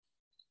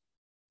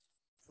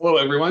Hello,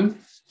 everyone,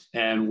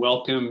 and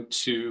welcome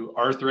to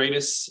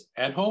Arthritis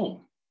at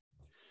Home.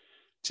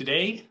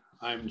 Today,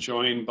 I'm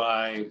joined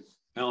by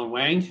Ellen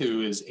Wang,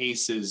 who is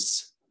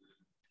ACE's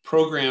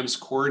programs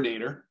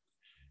coordinator,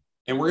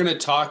 and we're going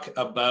to talk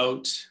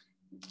about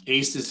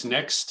ACE's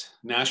next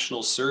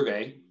national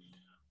survey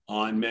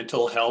on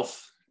mental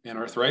health and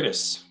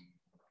arthritis.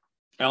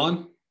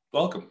 Ellen,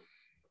 welcome.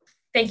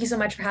 Thank you so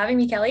much for having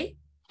me, Kelly.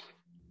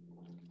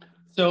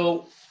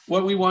 So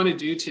what we want to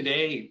do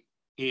today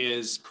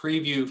is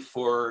preview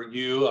for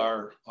you,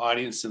 our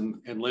audience and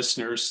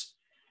listeners,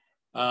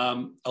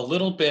 a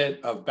little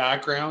bit of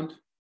background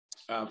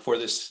for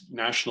this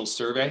national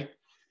survey,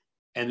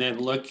 and then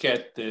look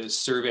at the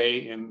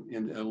survey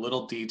in a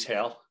little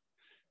detail,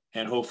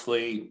 and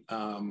hopefully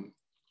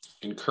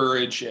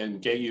encourage and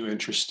get you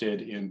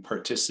interested in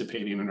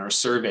participating in our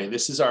survey.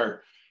 This is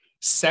our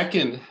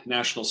second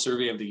national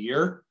survey of the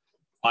year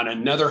on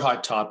another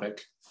hot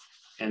topic,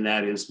 and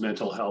that is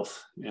mental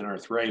health and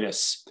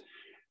arthritis.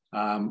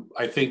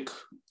 I think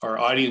our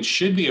audience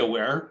should be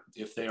aware,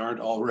 if they aren't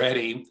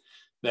already,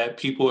 that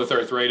people with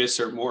arthritis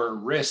are more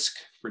at risk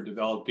for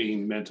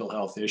developing mental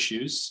health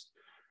issues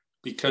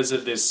because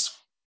of this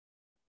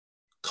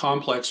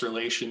complex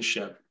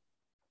relationship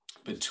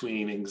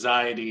between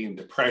anxiety and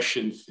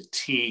depression,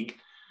 fatigue,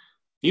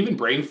 even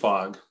brain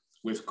fog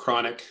with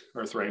chronic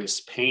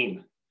arthritis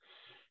pain.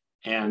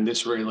 And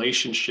this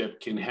relationship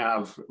can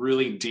have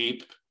really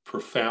deep,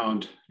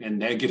 profound, and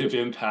negative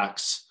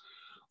impacts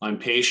on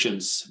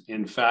patients.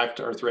 In fact,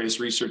 Arthritis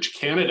Research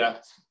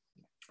Canada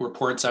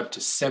reports up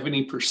to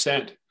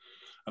 70%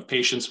 of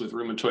patients with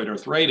rheumatoid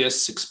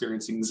arthritis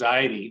experience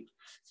anxiety,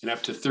 and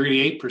up to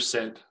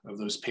 38% of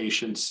those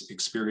patients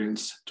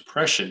experience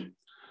depression,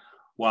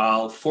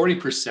 while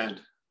 40%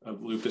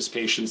 of lupus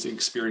patients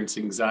experience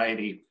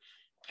anxiety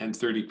and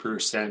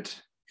 30%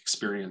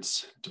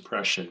 experience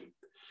depression.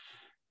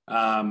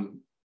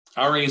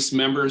 Our ACE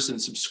members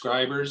and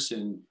subscribers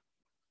and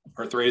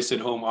Arthritis at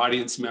Home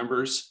audience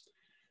members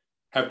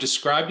have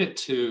described it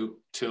to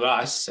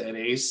us at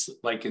ACE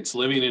like it's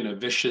living in a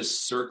vicious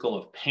circle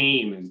of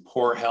pain and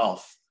poor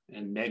health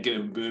and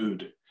negative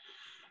mood,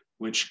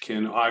 which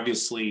can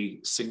obviously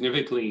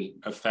significantly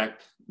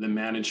affect the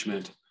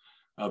management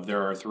of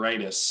their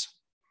arthritis.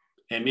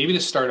 And maybe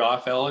to start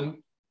off,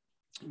 Ellen,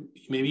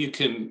 maybe you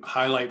can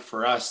highlight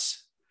for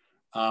us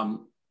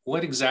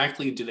what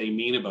exactly do they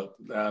mean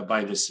about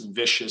by this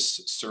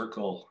vicious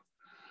circle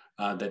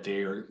that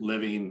they are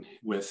living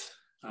with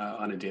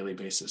on a daily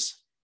basis?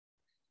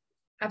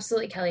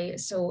 Absolutely, Kelly.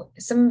 So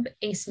some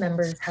ACE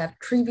members have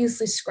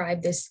previously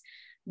described this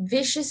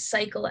vicious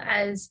cycle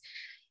as,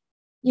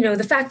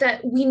 the fact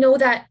that we know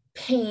that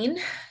pain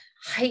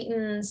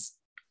heightens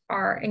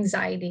our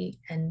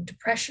anxiety and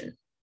depression.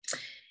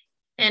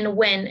 And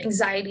when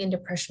anxiety and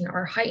depression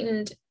are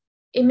heightened,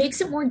 it makes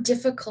it more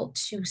difficult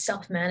to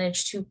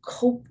self-manage, to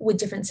cope with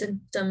different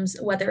symptoms,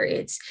 whether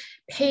it's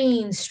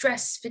pain,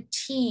 stress,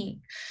 fatigue.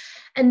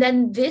 And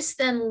then this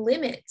then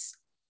limits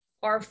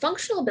our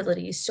functional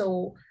abilities.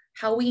 So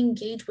how we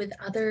engage with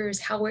others,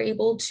 how we're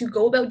able to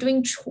go about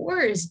doing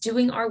chores,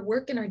 doing our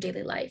work in our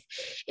daily life.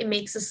 It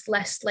makes us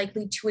less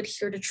likely to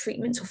adhere to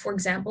treatment. So for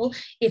example,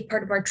 if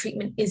part of our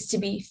treatment is to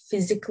be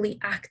physically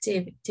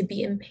active, to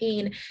be in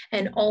pain,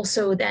 and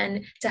also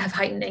then to have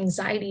heightened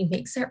anxiety,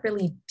 makes that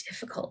really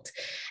difficult.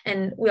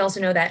 And we also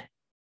know that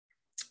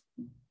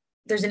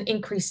there's an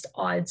increased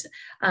odds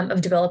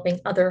of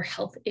developing other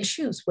health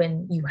issues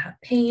when you have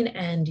pain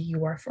and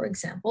you are, for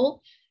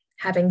example,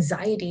 have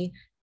anxiety.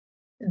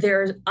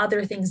 There's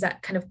other things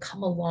that kind of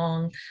come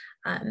along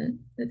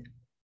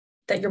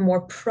that you're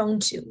more prone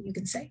to, you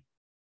can say.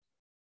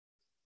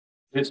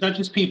 It's not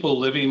just people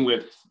living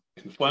with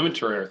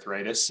inflammatory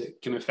arthritis.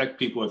 It can affect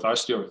people with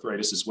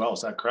osteoarthritis as well.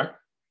 Is that correct?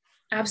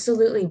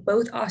 Absolutely.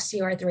 Both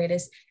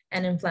osteoarthritis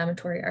and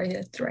inflammatory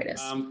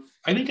arthritis.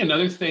 I think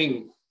another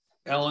thing,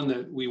 Ellen,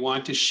 that we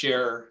want to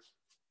share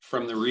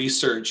from the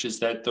research is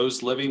that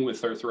those living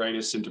with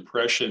arthritis and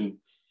depression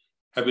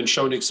have been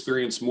shown to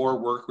experience more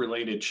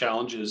work-related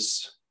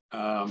challenges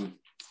and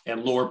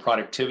lower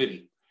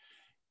productivity.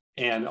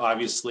 And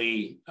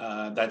obviously,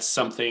 that's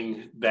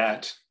something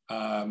that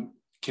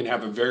can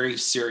have a very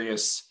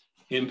serious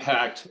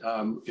impact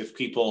if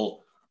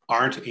people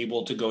aren't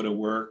able to go to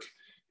work,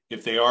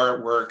 if they are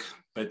at work,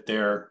 but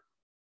they're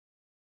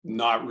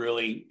not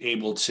really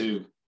able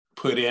to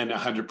put in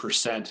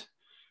 100%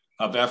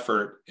 of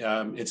effort.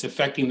 It's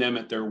affecting them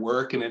at their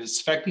work, and it's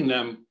affecting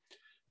them,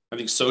 I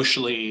think,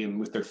 socially and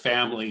with their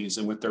families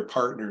and with their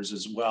partners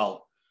as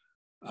well.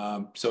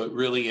 So it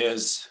really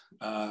is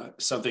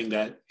something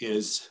that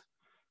is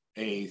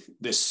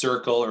this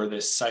circle or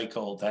this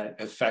cycle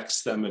that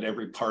affects them at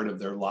every part of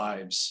their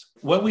lives.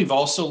 What we've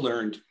also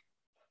learned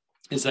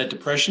is that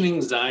depression,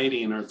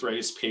 anxiety in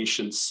arthritis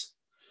patients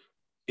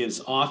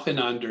is often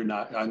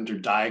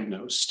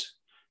underdiagnosed,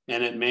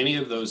 and that many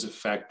of those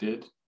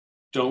affected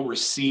don't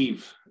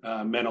receive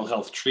mental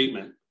health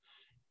treatment.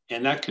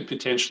 And that could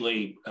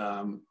potentially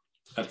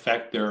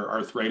affect their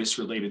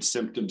arthritis-related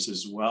symptoms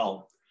as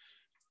well.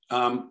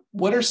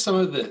 What are some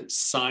of the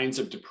signs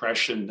of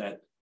depression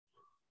that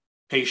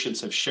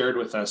patients have shared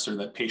with us or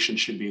that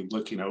patients should be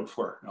looking out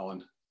for,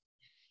 Ellen?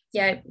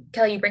 Yeah,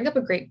 Kelly, you bring up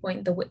a great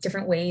point, the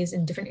different ways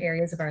in different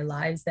areas of our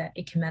lives that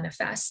it can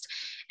manifest.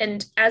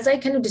 And as I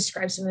kind of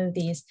describe some of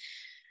these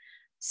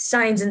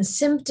signs and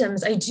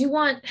symptoms, I do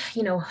want,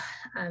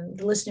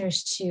 the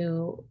listeners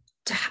to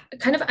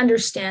kind of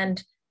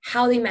understand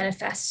how they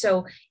manifest.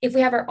 So if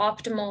we have our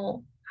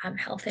optimal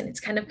health and it's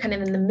kind of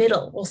in the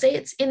middle, we'll say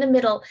it's in the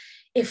middle.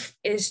 If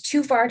it is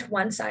too far to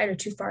one side or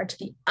too far to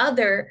the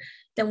other,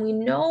 then we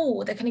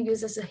know that kind of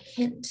gives us a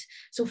hint.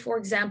 So for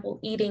example,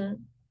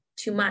 eating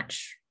too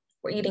much,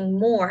 or eating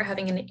more,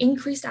 having an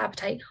increased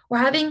appetite, or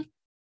having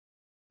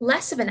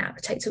less of an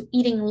appetite, so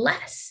eating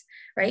less,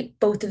 right?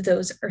 Both of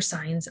those are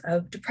signs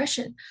of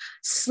depression.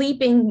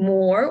 Sleeping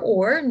more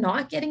or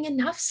not getting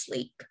enough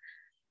sleep,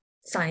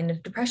 sign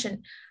of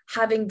depression.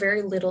 Having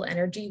very little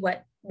energy,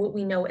 what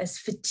we know as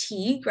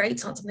fatigue, right?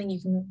 It's not something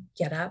you can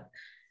get up,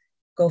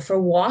 go for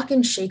a walk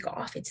and shake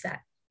off. It's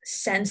that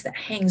sense that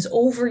hangs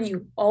over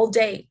you all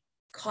day,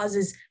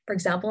 causes, for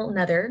example,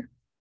 another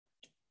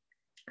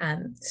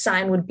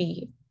sign would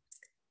be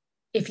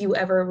if you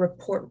ever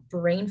report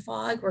brain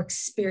fog or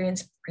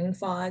experience brain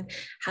fog,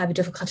 have a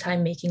difficult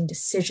time making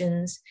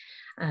decisions,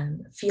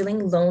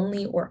 feeling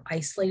lonely or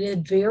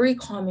isolated, very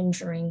common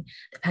during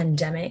the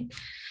pandemic,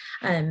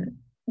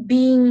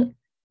 being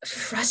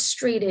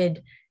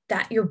frustrated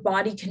that your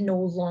body can no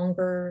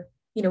longer,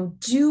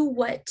 do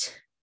what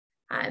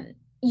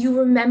you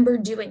remember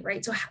doing,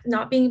 right? So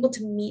not being able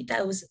to meet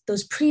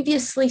those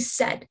previously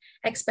set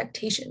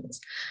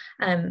expectations.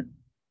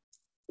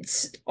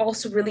 It's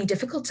also really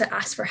difficult to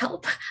ask for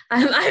help.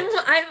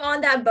 I'm on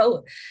that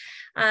boat.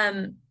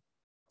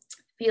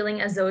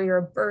 Feeling as though you're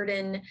a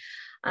burden,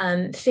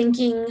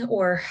 thinking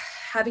or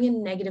having a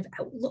negative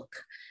outlook,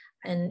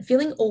 and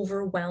feeling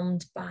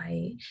overwhelmed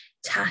by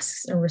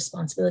tasks and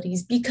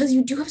responsibilities because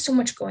you do have so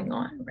much going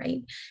on,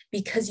 right?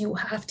 Because you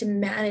have to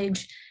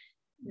manage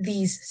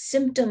these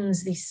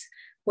symptoms,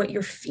 what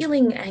you're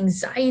feeling,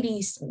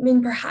 anxieties. I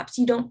mean, perhaps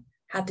you don't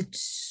have the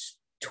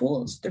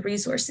tools, the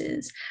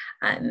resources,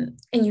 and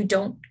you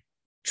don't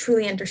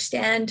truly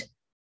understand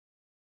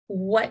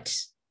what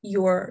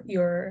your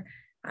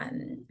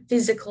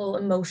physical,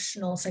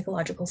 emotional,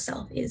 psychological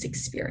self is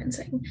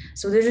experiencing.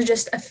 So those are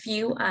just a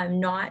few,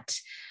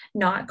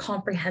 not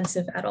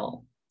comprehensive at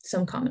all,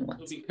 some common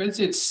ones. Because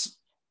it's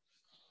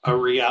a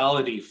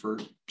reality for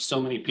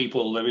so many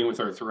people living with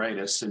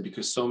arthritis, and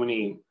because so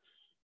many,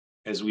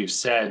 as we've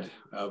said,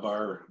 of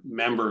our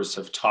members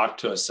have talked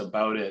to us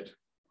about it,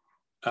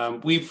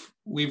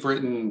 we've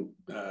written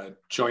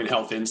Joint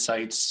Health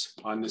Insights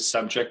on this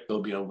subject.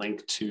 There'll be a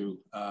link to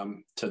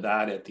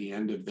that at the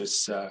end of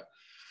this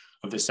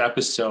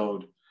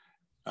episode.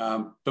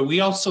 But we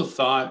also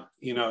thought,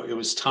 it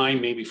was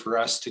time maybe for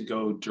us to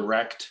go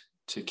direct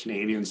to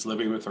Canadians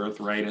living with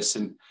arthritis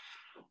and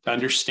to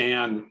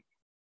understand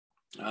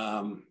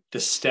the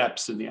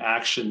steps and the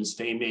actions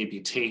they may be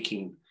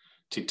taking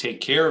to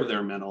take care of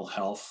their mental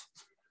health,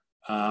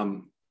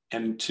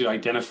 and to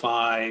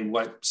identify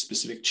what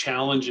specific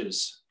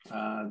challenges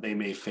they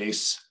may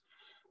face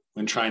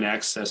when trying to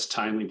access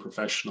timely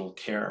professional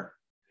care.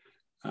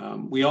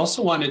 We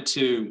also wanted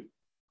to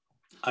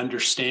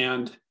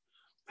understand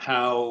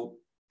how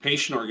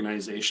patient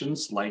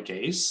organizations like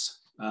ACE,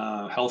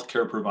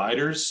 healthcare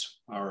providers,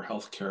 our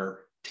healthcare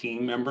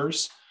team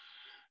members,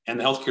 and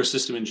the healthcare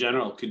system in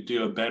general could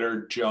do a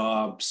better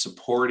job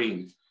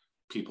supporting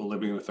people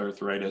living with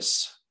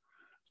arthritis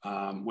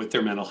with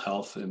their mental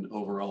health and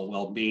overall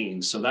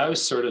well-being. So that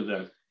was sort of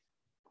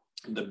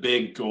the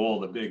big goal,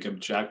 the big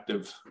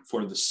objective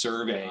for the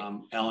survey.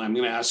 Ellen, I'm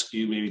going to ask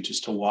you maybe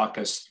just to walk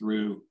us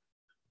through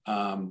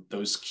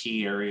those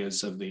key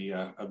areas of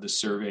the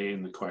survey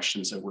and the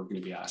questions that we're going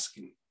to be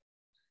asking.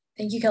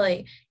 Thank you,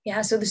 Kelly.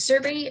 Yeah, so the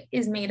survey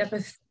is made up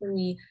of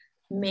 3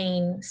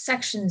 main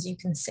sections, you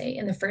can say.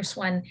 And the first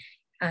one,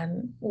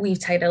 we've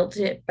titled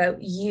it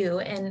About You,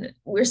 and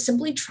we're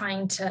simply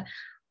trying to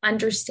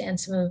understand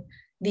some of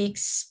the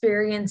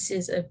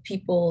experiences of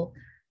people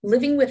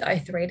living with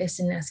arthritis,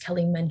 and as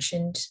Kelly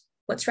mentioned,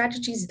 what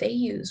strategies they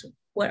use,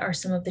 what are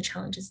some of the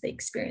challenges they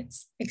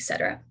experience,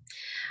 etc.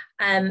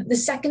 The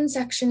second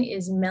section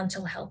is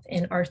mental health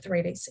and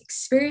arthritis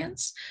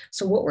experience.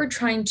 So what we're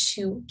trying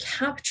to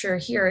capture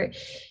here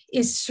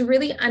is to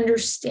really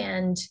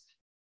understand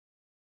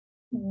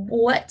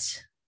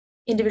what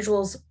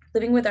individuals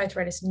living with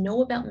arthritis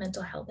know about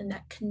mental health and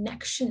that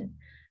connection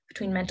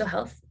between mental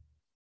health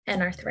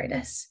and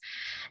arthritis,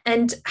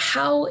 and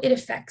how it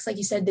affects, like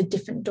you said, the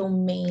different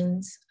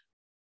domains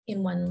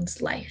in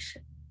one's life,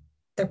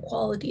 their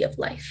quality of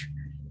life.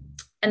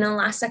 And then the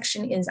last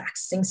section is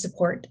accessing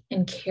support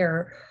and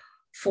care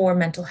for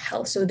mental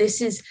health. So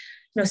this is,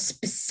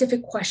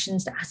 specific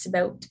questions to ask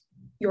about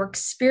your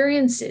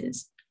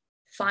experiences,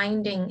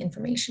 finding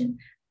information,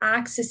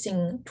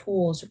 accessing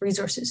tools,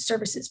 resources,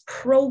 services,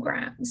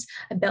 programs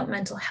about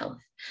mental health,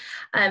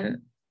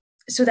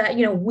 so that,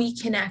 we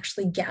can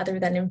actually gather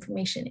that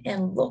information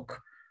and look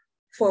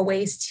for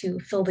ways to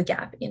fill the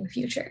gap in the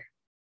future.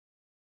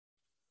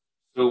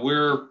 So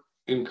we're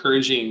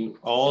encouraging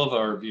all of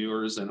our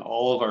viewers and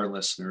all of our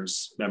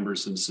listeners,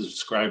 members and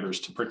subscribers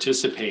to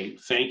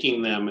participate,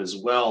 thanking them as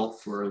well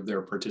for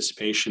their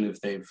participation if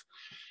they've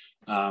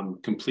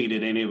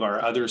completed any of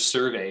our other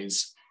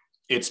surveys.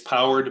 It's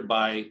powered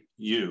by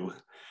you,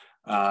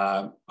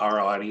 our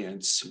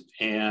audience,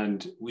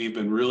 and we've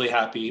been really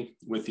happy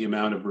with the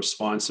amount of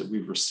response that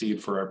we've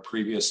received for our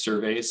previous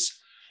surveys.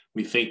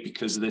 We think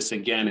because this,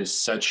 again, is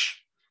such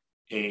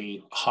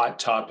a hot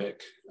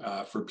topic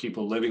for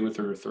people living with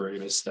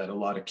arthritis that a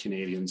lot of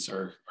Canadians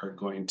are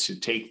going to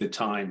take the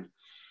time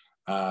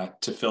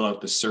to fill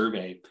out the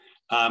survey.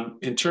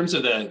 In terms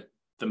of the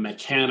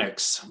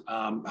mechanics,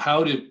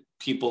 how do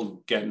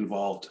people get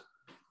involved,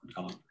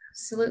 Ellen?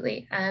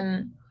 Absolutely.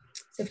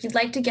 So if you'd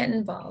like to get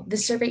involved,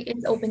 this survey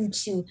is open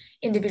to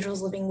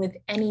individuals living with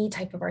any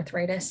type of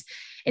arthritis,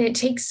 and it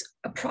takes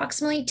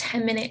approximately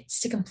 10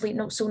 minutes to complete.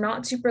 So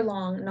not super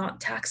long, not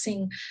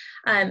taxing.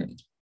 And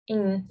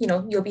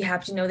you'll be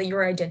happy to know that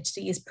your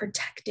identity is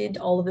protected.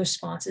 All of the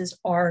responses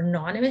are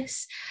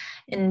anonymous,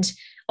 and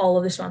all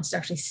of the responses are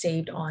actually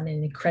saved on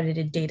an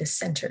accredited data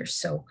center,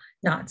 so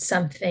not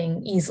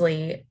something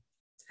easily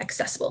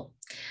accessible.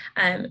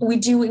 We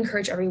do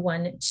encourage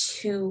everyone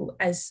to,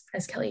 as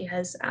Kelly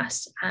has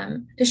asked,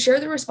 to share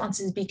the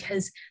responses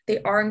because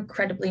they are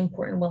incredibly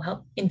important, will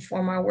help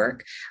inform our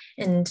work.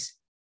 And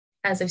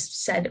as I've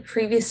said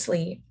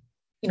previously,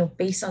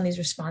 based on these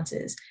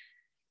responses,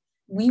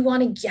 we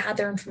want to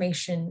gather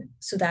information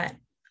so that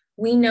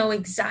we know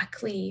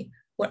exactly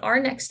what our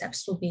next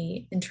steps will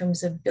be in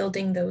terms of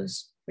building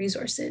those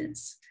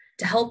resources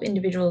to help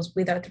individuals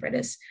with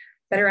arthritis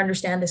better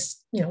understand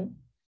this,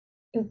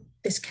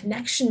 this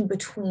connection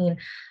between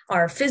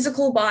our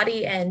physical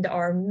body and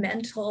our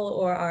mental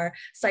or our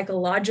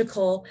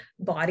psychological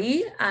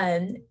body,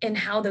 and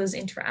how those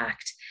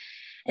interact,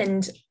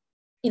 and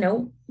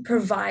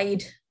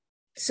provide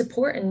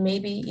support and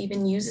maybe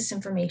even use this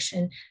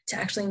information to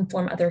actually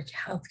inform other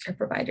healthcare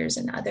providers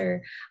and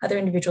other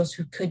individuals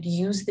who could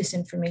use this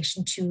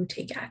information to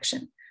take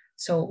action.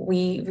 So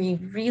we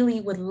really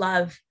would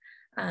love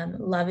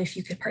if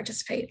you could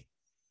participate.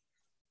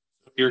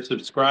 If you're a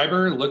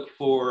subscriber, look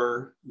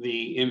for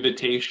the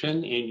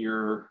invitation in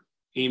your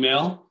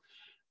email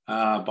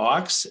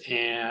box.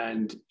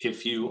 And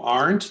if you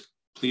aren't,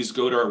 please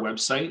go to our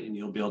website and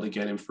you'll be able to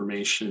get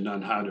information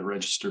on how to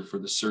register for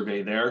the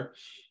survey there.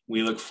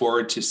 We look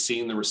forward to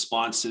seeing the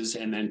responses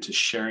and then to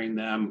sharing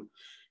them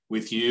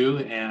with you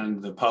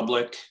and the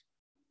public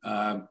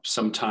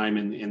sometime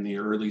in the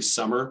early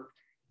summer.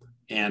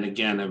 And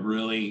again, a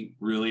really,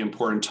 really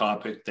important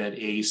topic that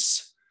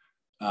ACE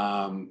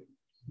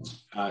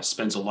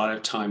spends a lot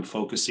of time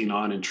focusing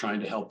on and trying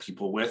to help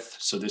people with.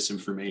 So this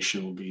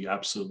information will be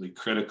absolutely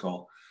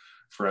critical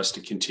for us to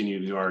continue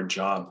to do our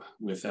job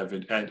with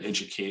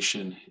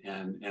education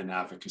and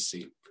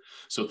advocacy.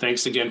 So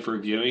thanks again for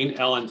viewing.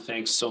 Ellen,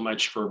 thanks so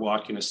much for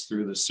walking us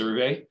through the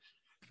survey.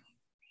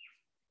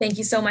 Thank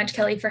you so much,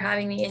 Kelly, for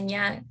having me. And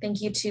yeah,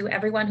 thank you to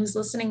everyone who's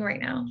listening right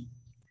now.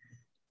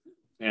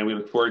 And we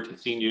look forward to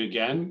seeing you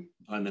again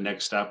on the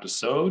next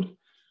episode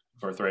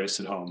of Arthritis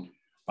at Home.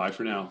 Bye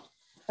for now.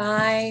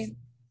 Bye.